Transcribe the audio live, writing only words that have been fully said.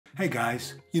Hey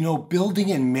guys,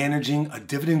 building and managing a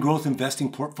dividend growth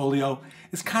investing portfolio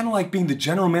is kind of like being the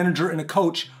general manager and a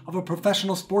coach of a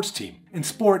professional sports team. In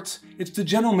sports, it's the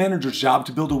general manager's job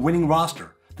to build a winning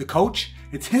roster. The coach,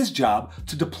 it's his job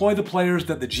to deploy the players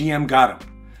that the GM got him.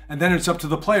 And then it's up to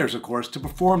the players, of course, to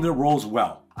perform their roles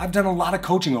well. I've done a lot of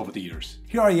coaching over the years.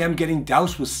 Here I am getting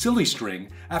doused with silly string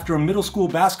after a middle school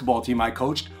basketball team I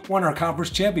coached won our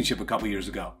conference championship a couple years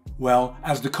ago. Well,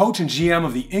 as the coach and GM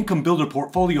of the Income Builder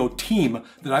Portfolio team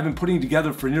that I've been putting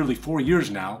together for nearly 4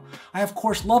 years now, I of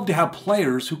course love to have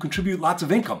players who contribute lots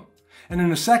of income. And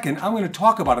in a second, I'm going to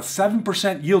talk about a 7%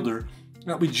 yielder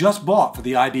that we just bought for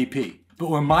the IBP. But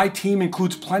when my team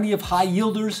includes plenty of high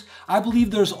yielders, I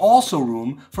believe there's also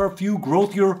room for a few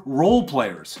growthier role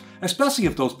players, especially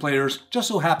if those players just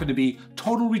so happen to be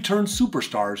total return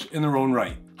superstars in their own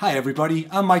right. Hi everybody,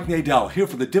 I'm Mike Nadell here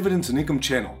for the Dividends and Income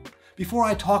channel. Before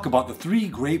I talk about the 3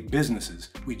 great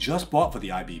businesses we just bought for the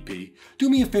IBP,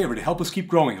 do me a favor to help us keep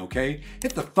growing, okay?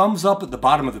 Hit the thumbs up at the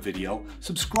bottom of the video,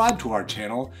 subscribe to our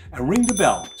channel, and ring the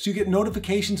bell so you get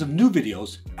notifications of new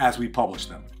videos as we publish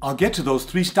them. I'll get to those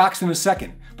 3 stocks in a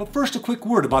second, but first a quick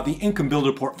word about the Income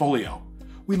Builder portfolio.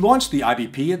 We launched the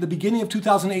IBP at the beginning of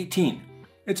 2018.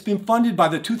 It's been funded by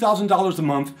the $2,000 a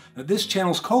month that this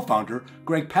channel's co-founder,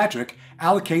 Greg Patrick,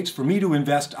 allocates for me to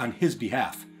invest on his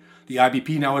behalf. The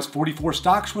IBP now has 44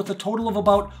 stocks worth a total of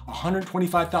about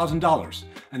 $125,000,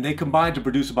 and they combine to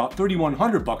produce about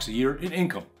 $3,100 a year in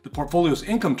income. The portfolio's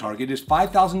income target is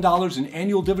 $5,000 in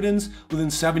annual dividends within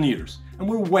 7 years, and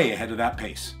we're way ahead of that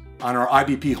pace. On our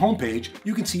IBP homepage,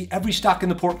 you can see every stock in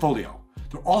the portfolio.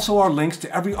 There also are links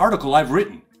to every article I've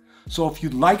written. So if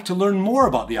you'd like to learn more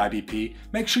about the IBP,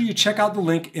 make sure you check out the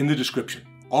link in the description.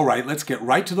 All right, let's get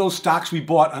right to those stocks we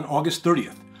bought on August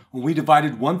 30th. When we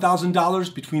divided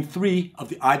 $1,000 between 3 of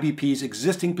the IBP's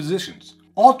existing positions: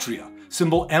 Altria,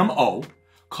 symbol MO,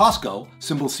 Costco,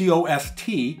 symbol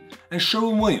COST, and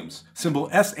Sherwin-Williams, symbol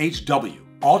SHW.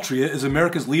 Altria is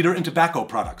America's leader in tobacco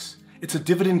products. It's a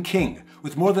dividend king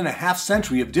with more than a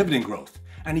half-century of dividend growth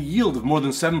and a yield of more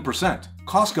than 7%.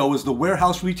 Costco is the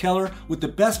warehouse retailer with the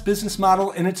best business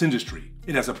model in its industry.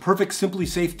 It has a perfect Simply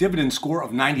Safe dividend score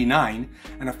of 99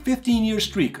 and a 15-year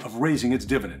streak of raising its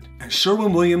dividend. And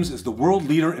Sherwin-Williams is the world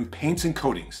leader in paints and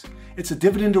coatings. It's a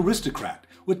Dividend Aristocrat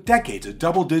with decades of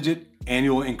double-digit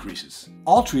annual increases.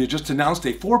 Altria just announced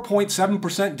a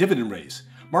 4.7% dividend raise,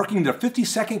 marking their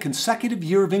 52nd consecutive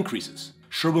year of increases.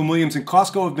 Sherwin-Williams and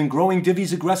Costco have been growing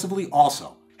divvies aggressively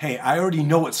also. Hey, I already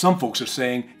know what some folks are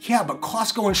saying. Yeah, but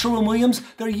Costco and Sherwin-Williams,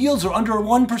 their yields are under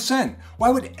 1%. Why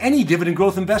would any dividend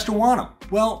growth investor want them?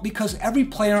 Well, because every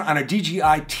player on a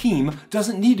DGI team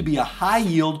doesn't need to be a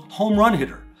high-yield home run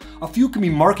hitter. A few can be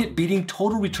market-beating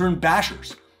total return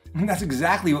bashers. And that's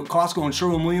exactly what Costco and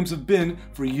Sherwin-Williams have been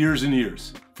for years and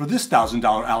years. For this $1,000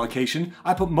 allocation,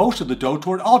 I put most of the dough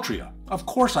toward Altria. Of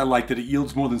course I like that it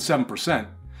yields more than 7%.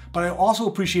 But I also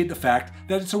appreciate the fact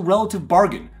that it's a relative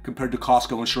bargain compared to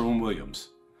Costco and Sherwin-Williams.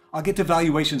 I'll get to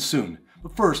valuations soon,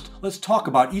 but first, let's talk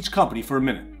about each company for a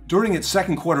minute. During its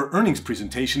second quarter earnings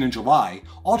presentation in July,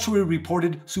 Altria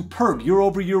reported superb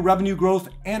year-over-year revenue growth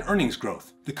and earnings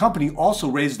growth. The company also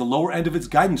raised the lower end of its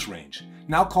guidance range,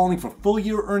 now calling for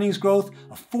full-year earnings growth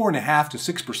of 4.5% to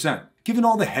 6%. Given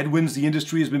all the headwinds the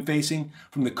industry has been facing,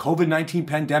 from the COVID-19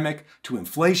 pandemic to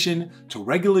inflation to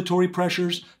regulatory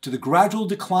pressures to the gradual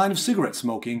decline of cigarette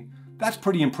smoking, that's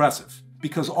pretty impressive.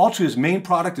 Because Altria's main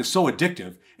product is so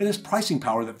addictive, it has pricing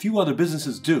power that few other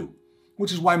businesses do,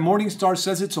 which is why Morningstar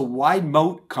says it's a wide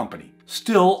moat company.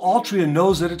 Still, Altria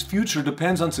knows that its future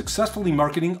depends on successfully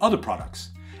marketing other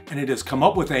products, and it has come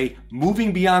up with a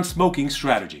moving beyond smoking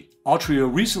strategy.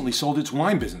 Altria recently sold its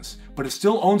wine business, but it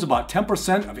still owns about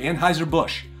 10% of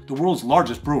Anheuser-Busch, the world's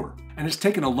largest brewer, and has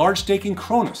taken a large stake in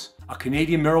Cronus, a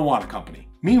Canadian marijuana company.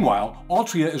 Meanwhile,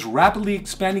 Altria is rapidly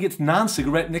expanding its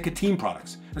non-cigarette nicotine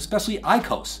products, especially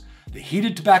IQOS, the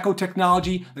heated tobacco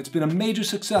technology that's been a major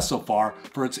success so far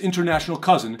for its international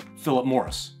cousin, Philip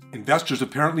Morris. Investors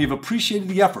apparently have appreciated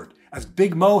the effort, as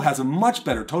Big Mo has a much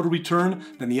better total return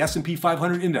than the S&P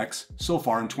 500 index so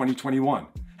far in 2021.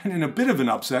 And in a bit of an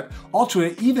upset,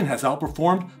 Altria even has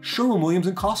outperformed Sherwin-Williams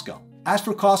and Costco. As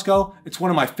for Costco, it's one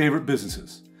of my favorite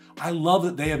businesses. I love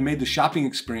that they have made the shopping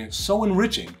experience so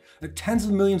enriching that tens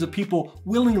of millions of people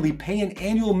willingly pay an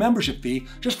annual membership fee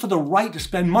just for the right to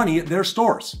spend money at their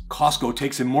stores. Costco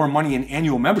takes in more money in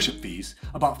annual membership fees,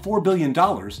 about $4 billion,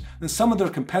 than some of their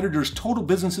competitors' total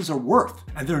businesses are worth.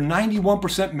 And their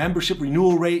 91% membership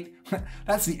renewal rate,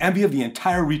 that's the envy of the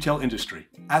entire retail industry.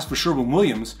 As for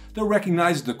Sherwin-Williams, they're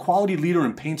recognized as the quality leader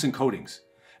in paints and coatings.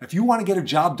 If you want to get a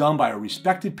job done by a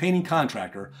respected painting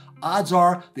contractor, odds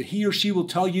are that he or she will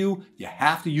tell you you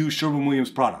have to use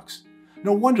Sherwin-Williams products.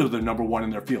 No wonder they're #1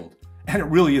 in their field. And it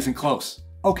really isn't close.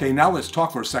 Okay, now let's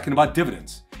talk for a second about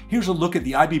dividends. Here's a look at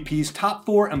the IBP's top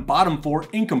 4 and bottom 4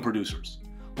 income producers.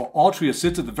 While Altria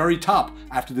sits at the very top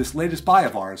after this latest buy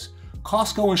of ours,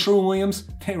 Costco and Sherwin-Williams,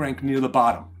 they rank near the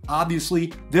bottom.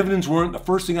 Obviously, dividends weren't the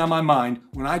first thing on my mind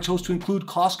when I chose to include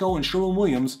Costco and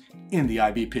Sherwin-Williams in the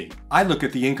IBP. I look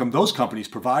at the income those companies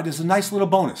provide as a nice little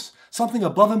bonus, something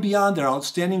above and beyond their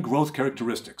outstanding growth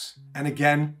characteristics. And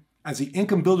again, as the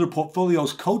Income Builder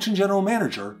Portfolio's coach and general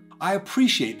manager, I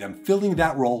appreciate them filling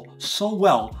that role so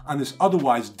well on this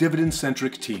otherwise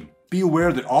dividend-centric team. Be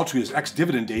aware that Altria's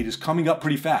ex-dividend date is coming up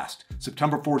pretty fast,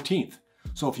 September 14th.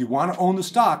 So if you want to own the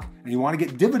stock and you want to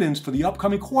get dividends for the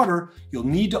upcoming quarter, you'll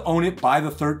need to own it by the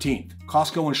 13th.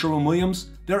 Costco and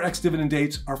Sherwin-Williams, their ex-dividend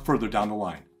dates are further down the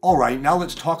line. All right, now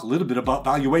let's talk a little bit about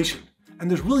valuation.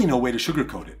 And there's really no way to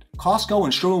sugarcoat it. Costco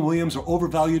and Sherwin-Williams are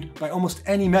overvalued by almost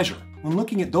any measure. When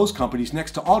looking at those companies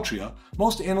next to Altria,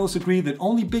 most analysts agree that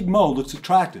only Big Mo looks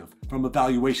attractive from a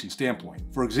valuation standpoint.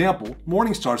 For example,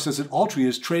 Morningstar says that Altria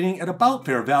is trading at about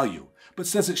fair value, but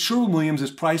says that Sherwin-Williams is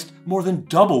priced more than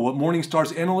double what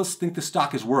Morningstar's analysts think the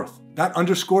stock is worth. That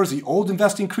underscores the old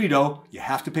investing credo, you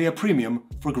have to pay a premium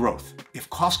for growth. If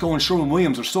Costco and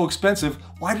Sherwin-Williams are so expensive,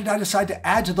 why did I decide to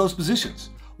add to those positions?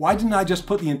 Why didn't I just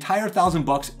put the entire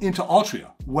 $1,000 into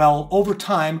Altria? Well, over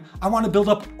time, I want to build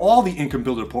up all the Income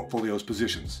Builder Portfolio's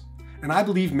positions. And I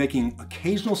believe making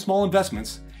occasional small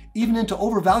investments, even into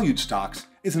overvalued stocks,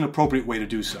 is an appropriate way to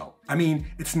do so. I mean,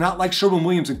 it's not like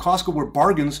Sherwin-Williams and Costco were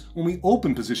bargains when we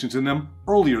opened positions in them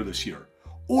earlier this year,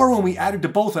 or when we added to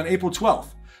both on April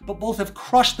 12th, but both have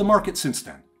crushed the market since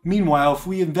then. Meanwhile, if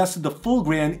we invested the full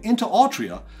grand into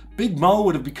Altria, Big Mo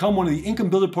would have become one of the Income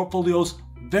Builder Portfolio's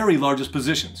very largest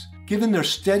positions. Given their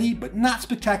steady but not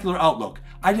spectacular outlook,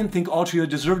 I didn't think Altria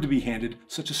deserved to be handed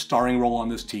such a starring role on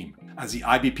this team. As the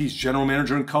IBP's general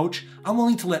manager and coach, I'm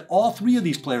willing to let all 3 of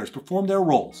these players perform their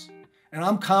roles. And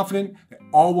I'm confident that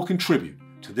all will contribute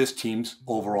to this team's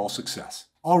overall success.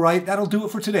 All right, that'll do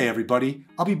it for today, everybody.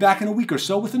 I'll be back in a week or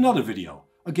so with another video.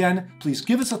 Again, please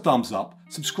give us a thumbs up,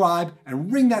 subscribe,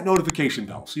 and ring that notification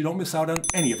bell so you don't miss out on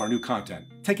any of our new content.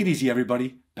 Take it easy,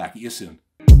 everybody. Back at you soon.